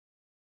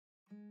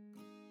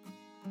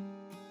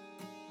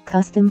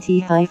custom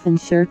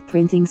tee-shirt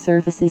printing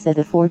services at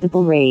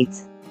affordable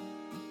rates.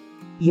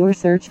 Your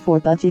search for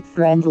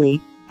budget-friendly,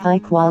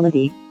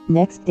 high-quality,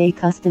 next-day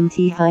custom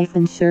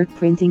tee-shirt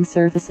printing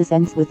services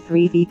ends with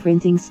 3V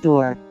Printing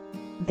Store.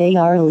 They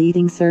are a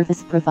leading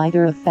service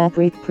provider of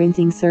fabric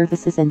printing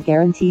services and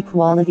guarantee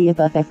quality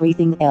above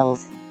everything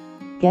else.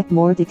 Get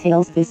more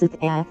details, visit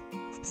at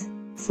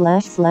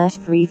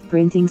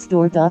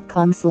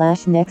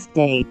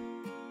 //3vprintingstore.com/nextday.